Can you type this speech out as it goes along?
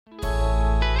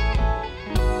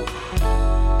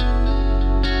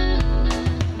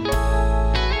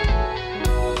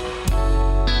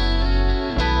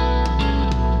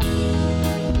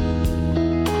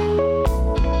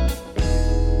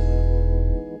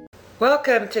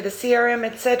Welcome to the CRM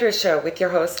Etc. Show with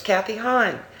your host, Kathy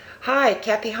Hahn. Hi,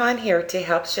 Kathy Hahn here to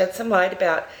help shed some light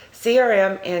about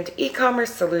CRM and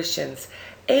e-commerce solutions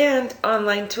and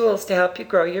online tools to help you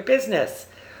grow your business.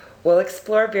 We'll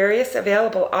explore various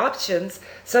available options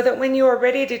so that when you are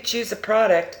ready to choose a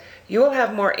product, you will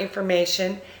have more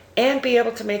information and be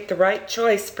able to make the right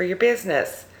choice for your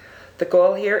business. The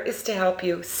goal here is to help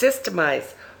you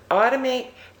systemize, automate,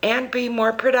 and be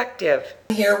more productive.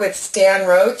 I'm here with Stan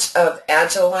Roach of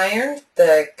Agiliron,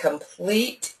 the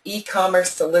complete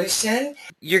e-commerce solution.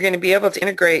 You're going to be able to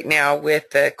integrate now with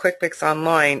the QuickBooks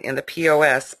Online and the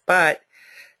POS, but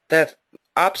the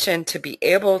option to be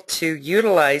able to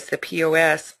utilize the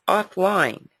POS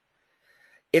offline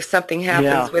if something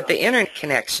happens with the internet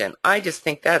connection. I just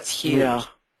think that's huge. Yeah.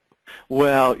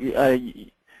 Well,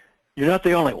 you're not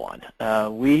the only one.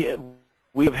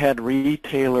 We've had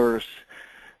retailers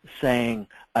saying,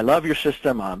 I love your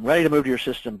system, I'm ready to move to your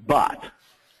system, but,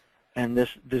 and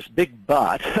this big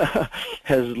but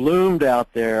has loomed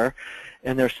out there,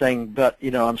 and they're saying, but,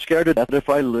 I'm scared to death that if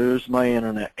I lose my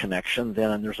internet connection,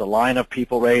 then there's a line of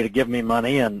people ready to give me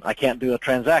money, and I can't do a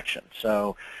transaction.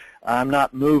 So I'm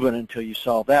not moving until you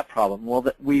solve that problem.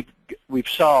 Well, we've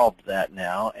solved that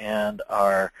now, and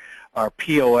our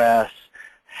POS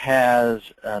has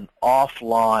an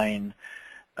offline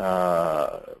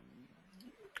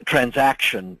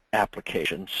transaction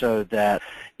application, so that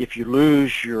if you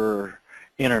lose your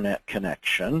internet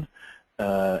connection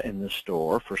in the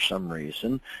store for some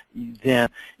reason, then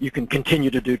you can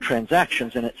continue to do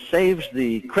transactions, and it saves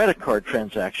the credit card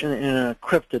transaction in an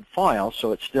encrypted file,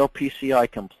 so it's still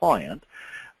PCI compliant.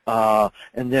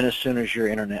 And then as soon as your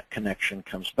internet connection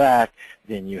comes back,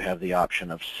 then you have the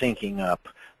option of syncing up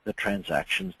the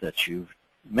transactions that you've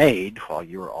made while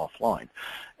you were offline.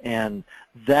 And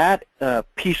that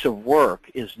piece of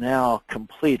work is now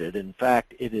completed. In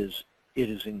fact, it is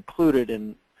included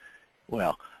in,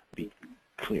 well, be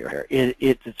clear here,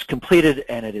 it's completed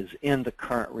and it is in the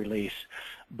current release,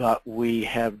 but we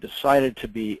have decided to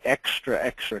be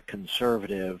extra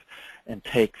conservative and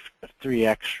take 3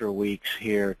 extra weeks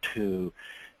here to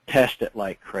test it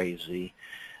like crazy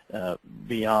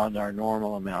beyond our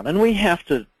normal amount. And we have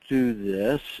to do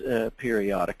this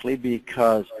periodically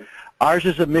because ours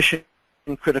is a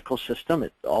mission-critical system.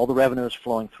 All the revenue is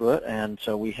flowing through it, and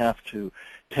so we have to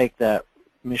take that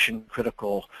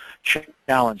mission-critical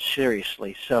challenge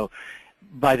seriously. So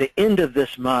by the end of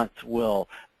this month, we'll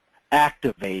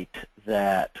activate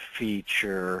that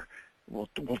feature. We'll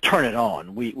turn it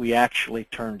on. We actually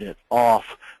turned it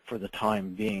off for the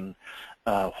time being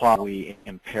while we,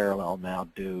 in parallel now,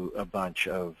 do a bunch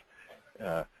of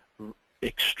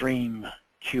extreme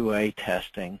QA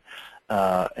testing.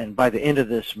 And by the end of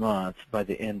this month, by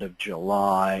the end of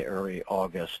July, early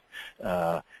August,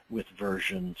 with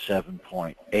version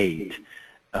 7.8,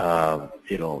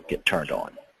 it'll get turned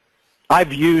on.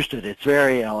 I've used it. It's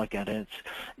very elegant.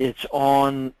 It's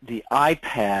on the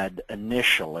iPad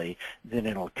initially, then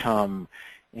it'll come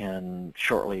in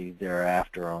shortly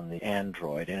thereafter on the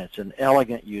Android, and it's an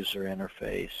elegant user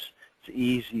interface. It's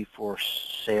easy for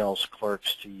sales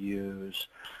clerks to use,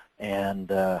 and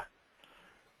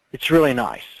it's really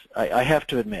nice. I have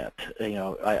to admit,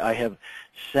 I have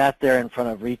sat there in front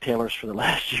of retailers for the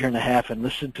last year and a half and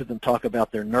listened to them talk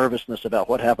about their nervousness about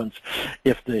what happens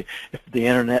if the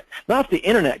internet, not if the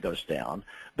internet goes down,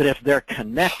 but if their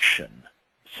connection,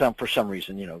 for some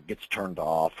reason, gets turned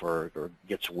off or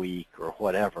gets weak or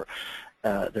whatever,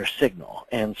 their signal.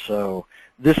 And so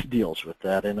this deals with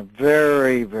that in a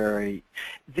very, very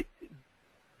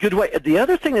good way. The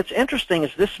other thing that's interesting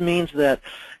is this means that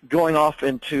going off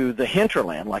into the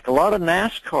hinterland, like a lot of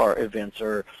NASCAR events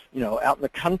are, out in the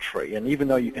country, and even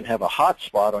though you can have a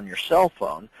hotspot on your cell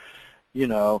phone,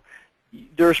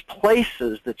 there's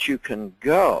places that you can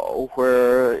go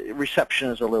where reception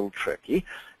is a little tricky,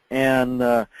 and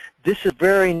this is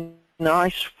very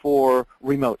nice for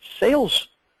remote sales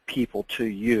people to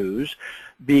use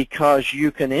because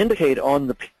you can indicate on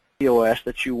the POS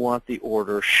that you want the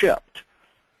order shipped.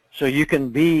 So you can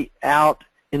be out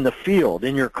in the field,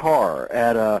 in your car,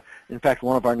 at in fact,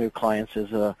 one of our new clients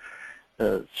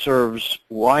serves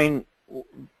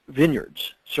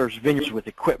vineyards with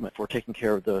equipment for taking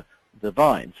care of the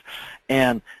vines.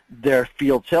 And their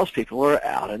field salespeople are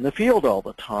out in the field all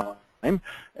the time,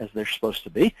 as they're supposed to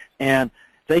be, and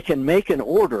they can make an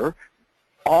order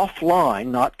offline,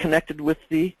 not connected with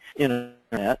the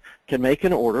internet, can make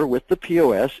an order with the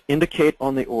POS, indicate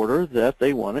on the order that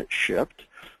they want it shipped,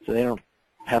 so they don't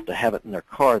have to have it in their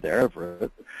car there.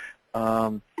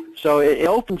 So it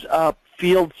opens up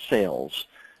field sales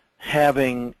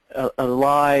having a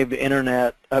live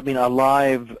internet, I mean a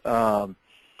live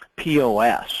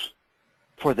POS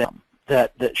for them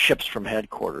that ships from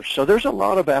headquarters. So there's a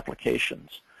lot of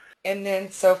applications. And then,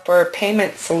 so for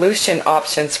payment solution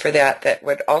options for that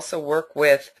would also work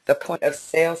with the point of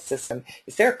sale system,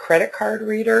 is there a credit card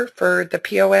reader for the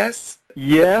POS?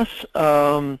 Yes.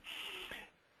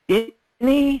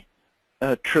 Any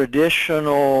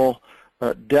traditional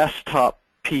desktop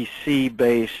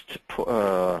PC-based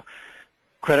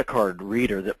credit card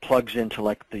reader that plugs into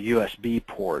like the USB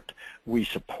port, we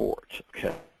support.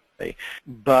 Okay,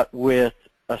 but with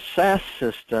a SaaS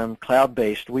system,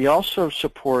 cloud-based, we also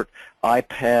support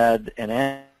iPad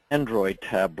and Android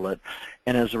tablet,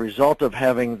 and as a result of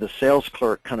having the sales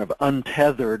clerk kind of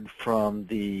untethered from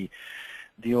the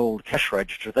old cash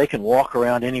register, they can walk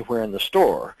around anywhere in the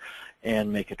store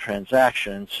and make a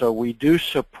transaction. So we do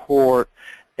support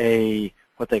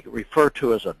what they refer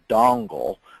to as a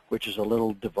dongle, which is a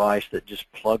little device that just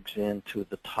plugs into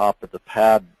the top of the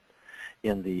pad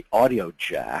in the audio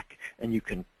jack, and you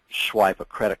can swipe a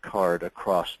credit card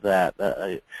across that.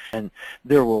 And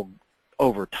there will,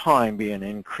 over time, be an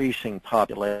increasing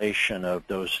population of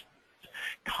those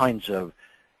kinds of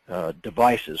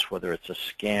devices, whether it's a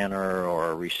scanner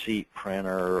or a receipt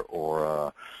printer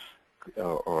or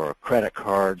a credit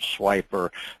card swiper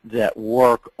that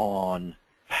work on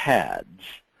pads.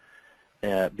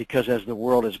 Because as the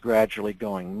world is gradually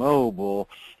going mobile,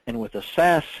 and with a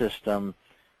SaaS system,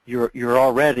 you're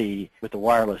already, with the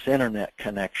wireless internet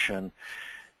connection,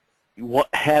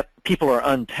 people are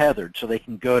untethered, so they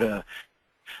can go to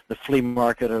the flea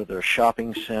market or their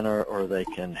shopping center, or they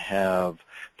can have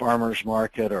farmers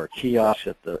market or kiosks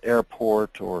at the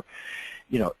airport, or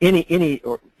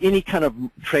any kind of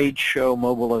trade show,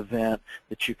 mobile event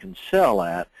that you can sell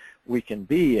at, we can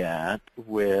be at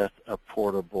with a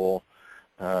portable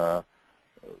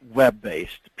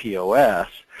web-based POS,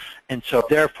 and so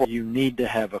therefore you need to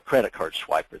have a credit card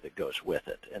swiper that goes with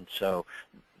it, and so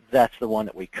that's the one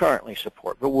that we currently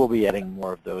support, but we'll be adding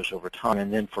more of those over time.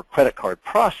 And then for credit card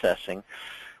processing,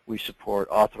 we support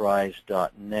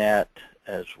Authorize.net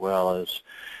as well as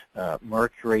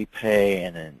Mercury Pay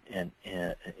and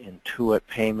Intuit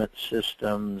payment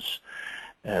systems,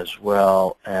 as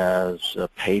well as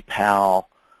PayPal.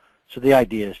 So the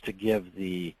idea is to give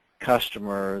the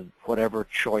customer whatever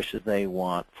choices they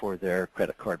want for their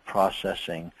credit card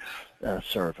processing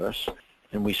service,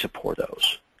 and we support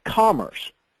those.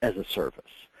 Commerce as a service.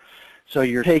 So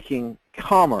you're taking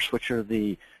commerce, which are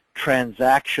the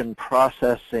transaction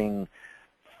processing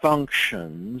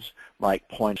functions like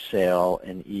point of sale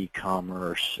and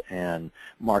e-commerce and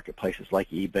marketplaces like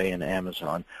eBay and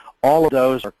Amazon. All of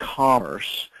those are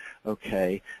commerce,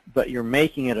 okay, but you're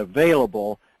making it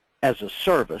available as a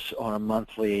service on a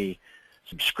monthly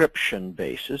subscription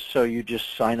basis. So you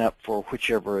just sign up for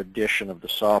whichever edition of the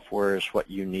software is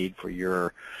what you need for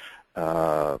your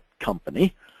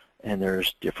company, and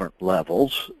there's different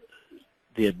levels,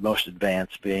 the most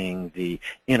advanced being the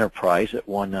Enterprise at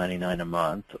 $199 a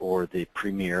month, or the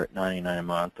Premier at $99 a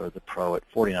month, or the Pro at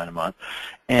 $49 a month.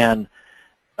 And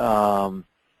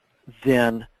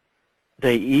then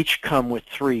they each come with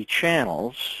 3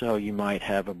 channels, so you might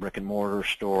have a brick-and-mortar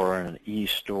store and an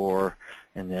e-store,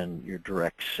 and then your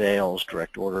direct sales,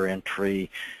 direct order entry.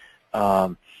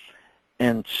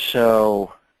 And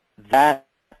so that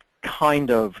kind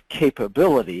of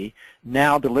capability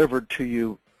now delivered to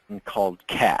you called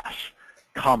CaaS,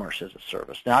 Commerce as a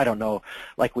Service. Now, I don't know,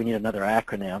 like we need another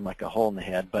acronym, like a hole in the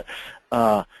head, but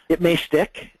it may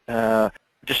stick.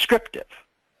 Descriptive.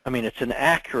 I mean, it's an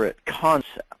accurate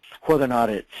concept. Whether or not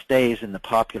it stays in the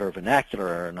popular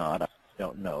vernacular or not, I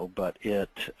don't know, but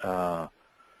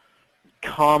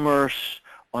commerce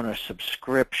on a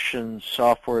subscription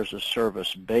software as a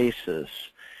service basis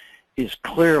is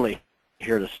clearly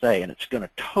here to stay, and it's going to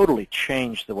totally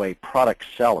change the way product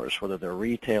sellers, whether they're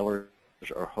retailers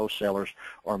or wholesalers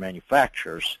or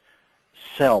manufacturers,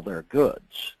 sell their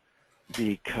goods,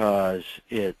 because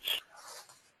it's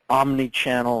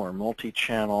omni-channel or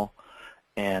multi-channel,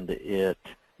 and it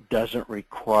doesn't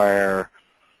require,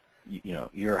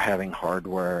 you're having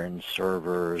hardware and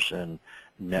servers and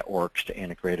networks to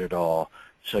integrate it all.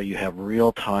 So you have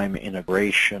real-time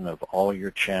integration of all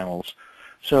your channels.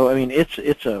 So, I mean, it's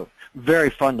a very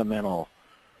fundamental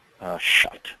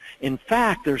shift. In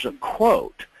fact, there's a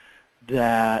quote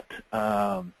that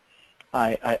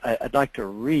I'd like to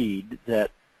read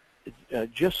that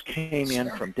just came in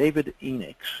from David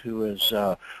Enix, who is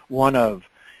one of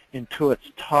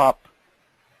Intuit's top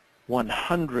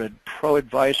 100 Pro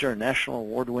Advisor, National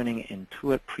Award-winning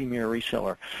Intuit Premier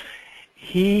Reseller.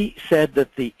 He said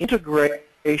that the integration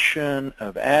integration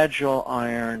of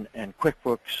Agiliron and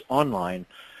QuickBooks Online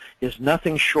is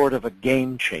nothing short of a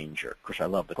game changer. Of course, I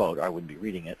love the quote. I wouldn't be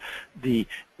reading it. The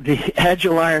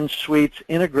Agiliron Suite's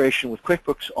integration with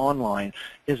QuickBooks Online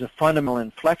is a fundamental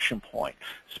inflection point.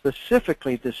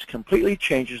 Specifically, this completely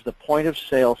changes the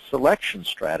point-of-sale selection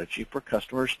strategy for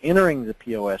customers entering the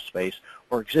POS space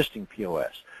or existing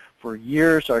POS. For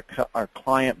years, our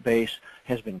client base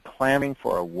has been clamoring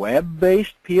for a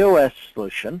web-based POS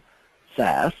solution,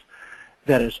 SaaS,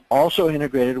 that is also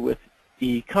integrated with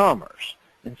e-commerce.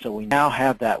 And so we now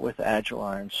have that with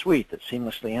Agiliron Suite that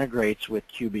seamlessly integrates with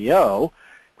QBO,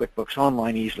 QuickBooks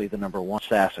Online, easily the #1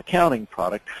 SaaS accounting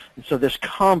product. And so this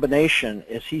combination,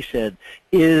 as he said,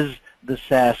 is the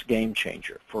SaaS game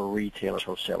changer for retailers,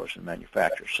 wholesalers, and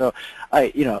manufacturers. So,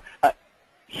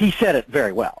 he said it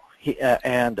very well.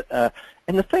 And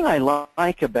the thing I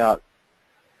like about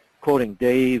quoting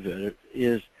David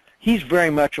is he's very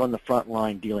much on the front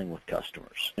line dealing with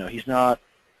customers. He's not.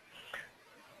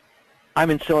 I'm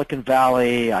in Silicon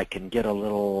Valley. I can get a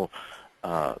little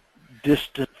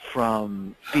distant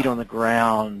from feet on the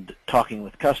ground talking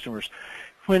with customers.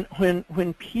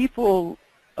 When people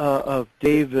of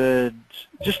David,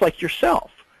 just like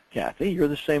yourself, Kathy, you're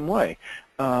the same way.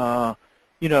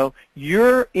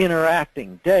 You're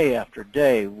interacting day after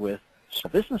day with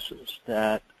small businesses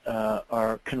that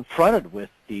are confronted with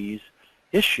these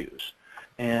issues,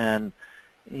 and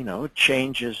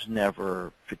change is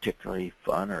never particularly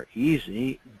fun or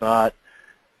easy, but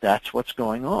that's what's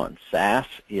going on. SaaS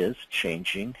is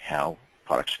changing how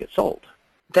products get sold.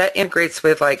 That integrates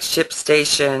with like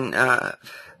ShipStation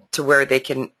to where they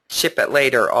can ship it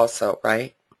later also,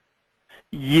 right?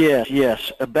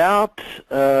 Yes. About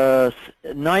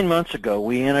 9 months ago,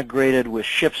 we integrated with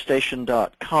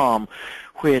ShipStation.com,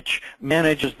 which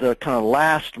manages the kind of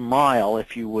last mile,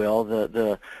 if you will.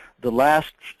 The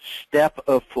last step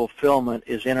of fulfillment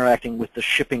is interacting with the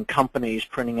shipping companies,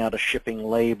 printing out a shipping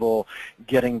label,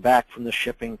 getting back from the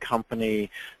shipping company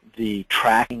the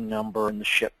tracking number and the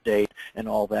ship date and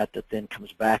all that then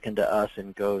comes back into us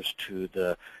and goes to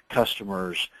the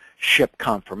customer's ship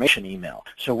confirmation email.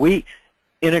 So we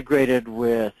integrated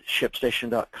with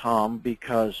ShipStation.com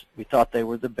because we thought they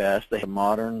were the best. They have a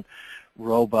modern,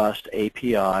 robust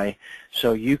API,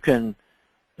 so you can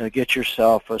get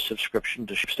yourself a subscription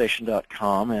to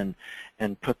ShipStation.com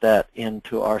and put that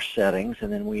into our settings,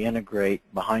 and then we integrate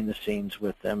behind the scenes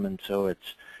with them, and so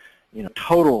it's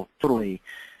totally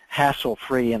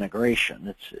hassle-free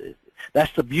integration.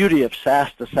 That's the beauty of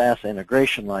SaaS to SaaS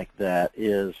integration like that,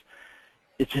 is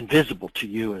it's invisible to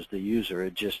you as the user.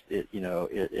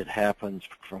 It happens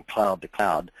from cloud to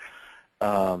cloud.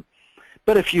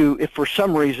 But if for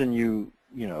some reason you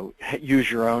use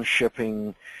your own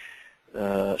shipping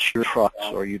trucks,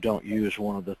 or you don't use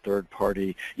one of the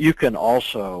third-party, you can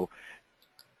also,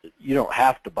 you don't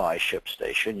have to buy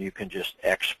ShipStation. You can just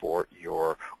export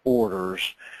your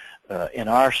orders in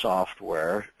our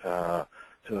software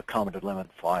to a common limit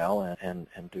file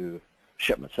and do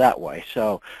shipments that way.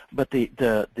 So, but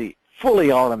the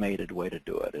fully automated way to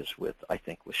do it is with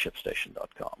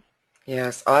ShipStation.com.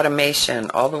 Yes, automation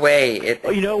all the way.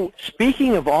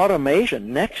 Speaking of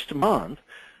automation, next month,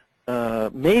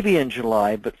 maybe in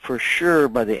July, but for sure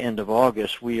by the end of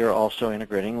August, we are also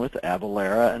integrating with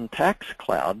Avalara and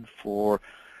TaxCloud for,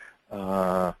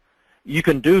 you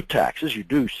can do taxes, you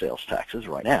do sales taxes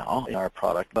right now in our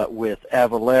product, but with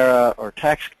Avalara or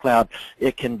TaxCloud,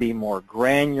 it can be more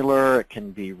granular, it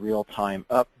can be real-time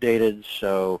updated,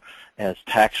 so as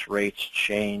tax rates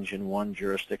change in one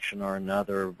jurisdiction or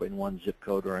another, in one zip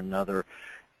code or another,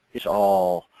 it's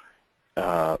all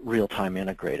real-time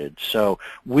integrated. So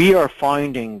we are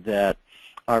finding that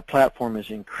our platform is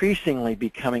increasingly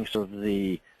becoming sort of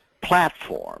the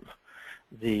platform.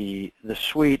 The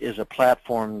suite is a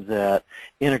platform that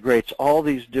integrates all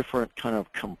these different kind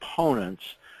of components,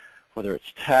 whether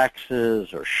it's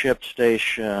taxes or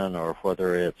ShipStation or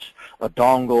whether it's a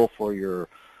dongle for your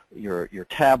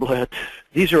tablet.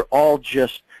 These are all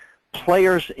just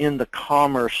players in the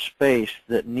commerce space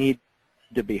that need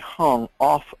to be hung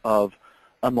off of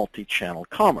a multi-channel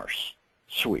commerce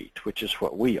suite, which is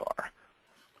what we are.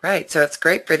 Right, so it's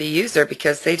great for the user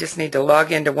because they just need to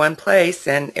log into one place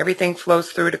and everything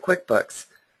flows through to QuickBooks.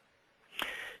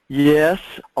 Yes,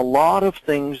 a lot of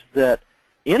things that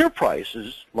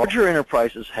enterprises, larger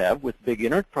enterprises have with big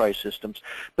enterprise systems,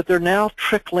 but they're now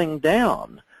trickling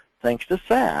down, thanks to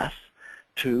SaaS,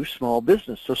 to small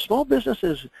business. So small business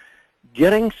is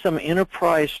getting some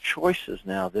enterprise choices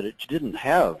now that it didn't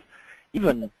have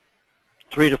even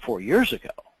 3 to 4 years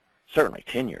ago, certainly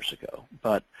 10 years ago.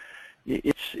 But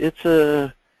it's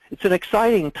it's an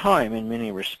exciting time in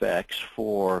many respects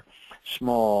for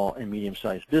small and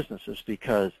medium-sized businesses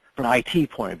because, from an IT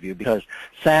point of view, because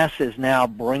SaaS is now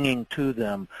bringing to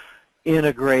them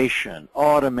integration,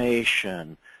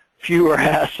 automation, fewer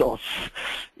hassles,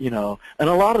 and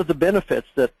a lot of the benefits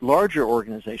that larger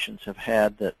organizations have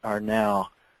had that are now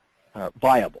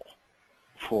viable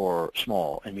for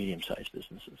small and medium-sized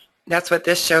businesses. That's what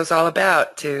this show's all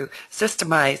about, to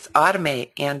systemize,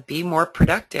 automate, and be more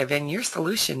productive, and your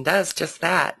solution does just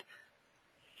that.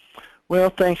 Well,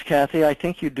 thanks, Kathy. I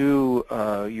think you do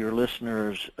your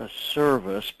listeners a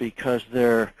service because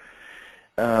they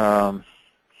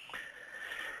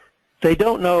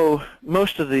don't know,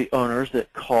 most of the owners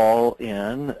that call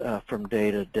in from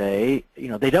day to day,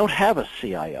 they don't have a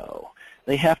CIO.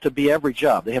 They have to be every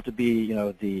job. They have to be,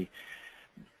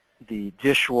 the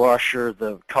dishwasher,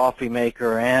 the coffee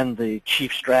maker, and the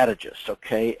chief strategist,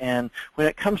 okay? And when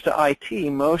it comes to IT,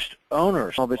 most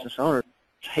owners, small business owners,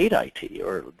 hate IT,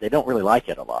 or they don't really like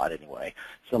it a lot anyway.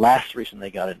 It's the last reason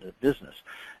they got into business.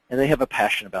 And they have a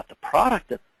passion about the product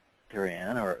that they're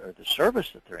in or the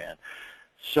service that they're in.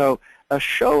 So a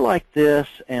show like this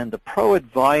and the Pro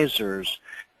Advisors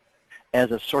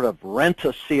as a sort of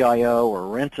rent-a-CIO or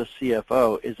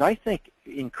rent-a-CFO is, I think,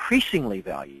 increasingly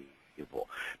valuable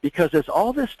because as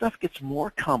all this stuff gets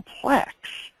more complex,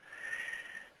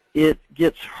 it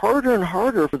gets harder and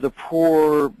harder for the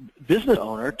poor business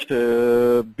owner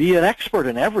to be an expert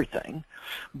in everything.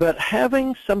 But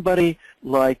having somebody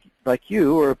like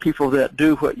you or people that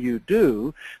do what you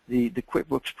do, the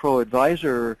QuickBooks Pro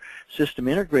Advisor system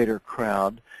integrator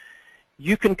crowd,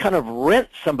 you can kind of rent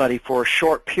somebody for a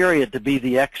short period to be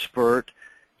the expert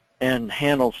and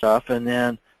handle stuff, and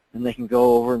then they can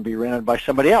go over and be rented by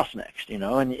somebody else next, and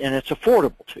it's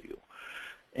affordable to you.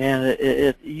 And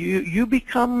you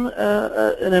become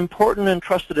an important and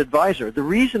trusted advisor. The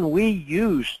reason we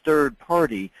use third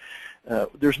party,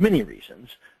 there's many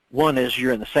reasons. One is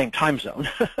you're in the same time zone,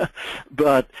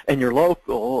 and you're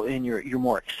local and you're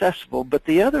more accessible. But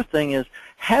the other thing is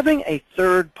having a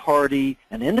third party,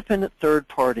 an independent third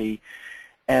party,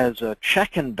 as a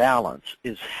check and balance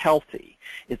is healthy.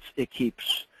 It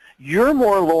keeps you're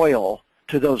more loyal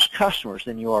to those customers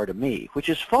than you are to me, which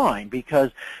is fine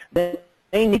because they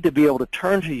need to be able to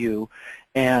turn to you,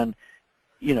 and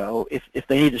if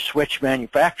they need to switch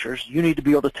manufacturers, you need to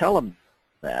be able to tell them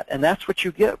that, and that's what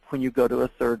you get when you go to a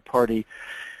third-party,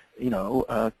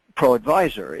 pro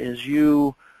advisor. Is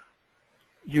you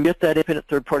get that independent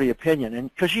third-party opinion,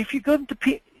 and because if you go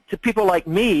to people like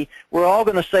me, we're all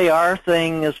going to say our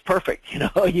thing is perfect. You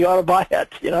ought to buy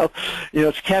it.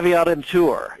 It's caveat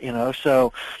emptor.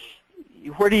 So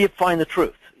where do you find the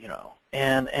truth?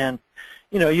 And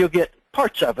you'll get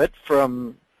parts of it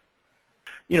from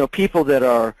people that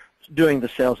are doing the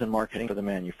sales and marketing for the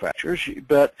manufacturers,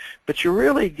 but you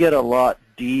really get a lot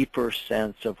deeper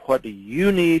sense of what do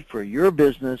you need for your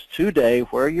business today,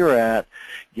 where you're at,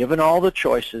 given all the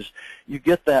choices. You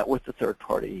get that with the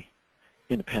third-party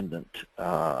independent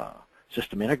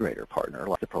system integrator partner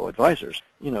like the Pro Advisors.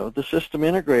 The system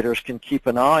integrators can keep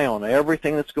an eye on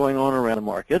everything that's going on around the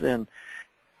market and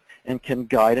can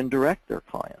guide and direct their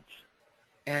clients.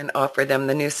 And offer them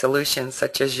the new solutions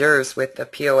such as yours with the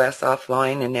POS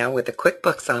offline and now with the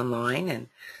QuickBooks online.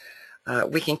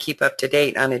 And we can keep up to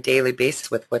date on a daily basis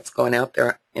with what's going out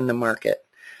there in the market.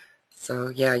 So,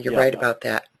 yeah, you're right about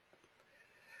that.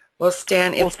 Well,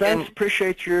 Stan,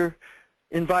 appreciate your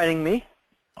inviting me.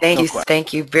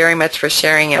 Thank you very much for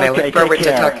sharing, and I look forward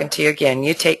to talking to you again.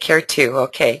 You take care, too.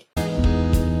 Okay.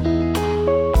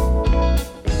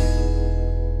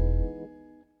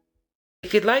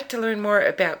 If you'd like to learn more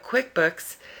about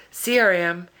QuickBooks,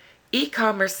 CRM,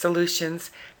 e-commerce solutions,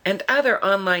 and other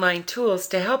online tools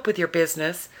to help with your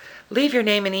business, leave your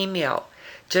name and email.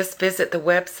 Just visit the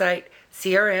website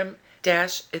crm-etc.com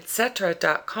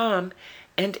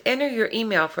and enter your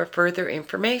email for further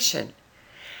information.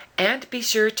 And be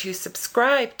sure to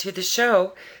subscribe to the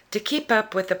show to keep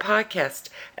up with the podcast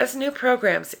as new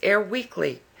programs air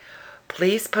weekly.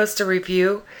 Please post a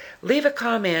review, leave a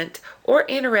comment, or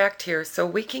interact here so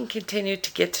we can continue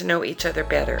to get to know each other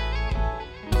better.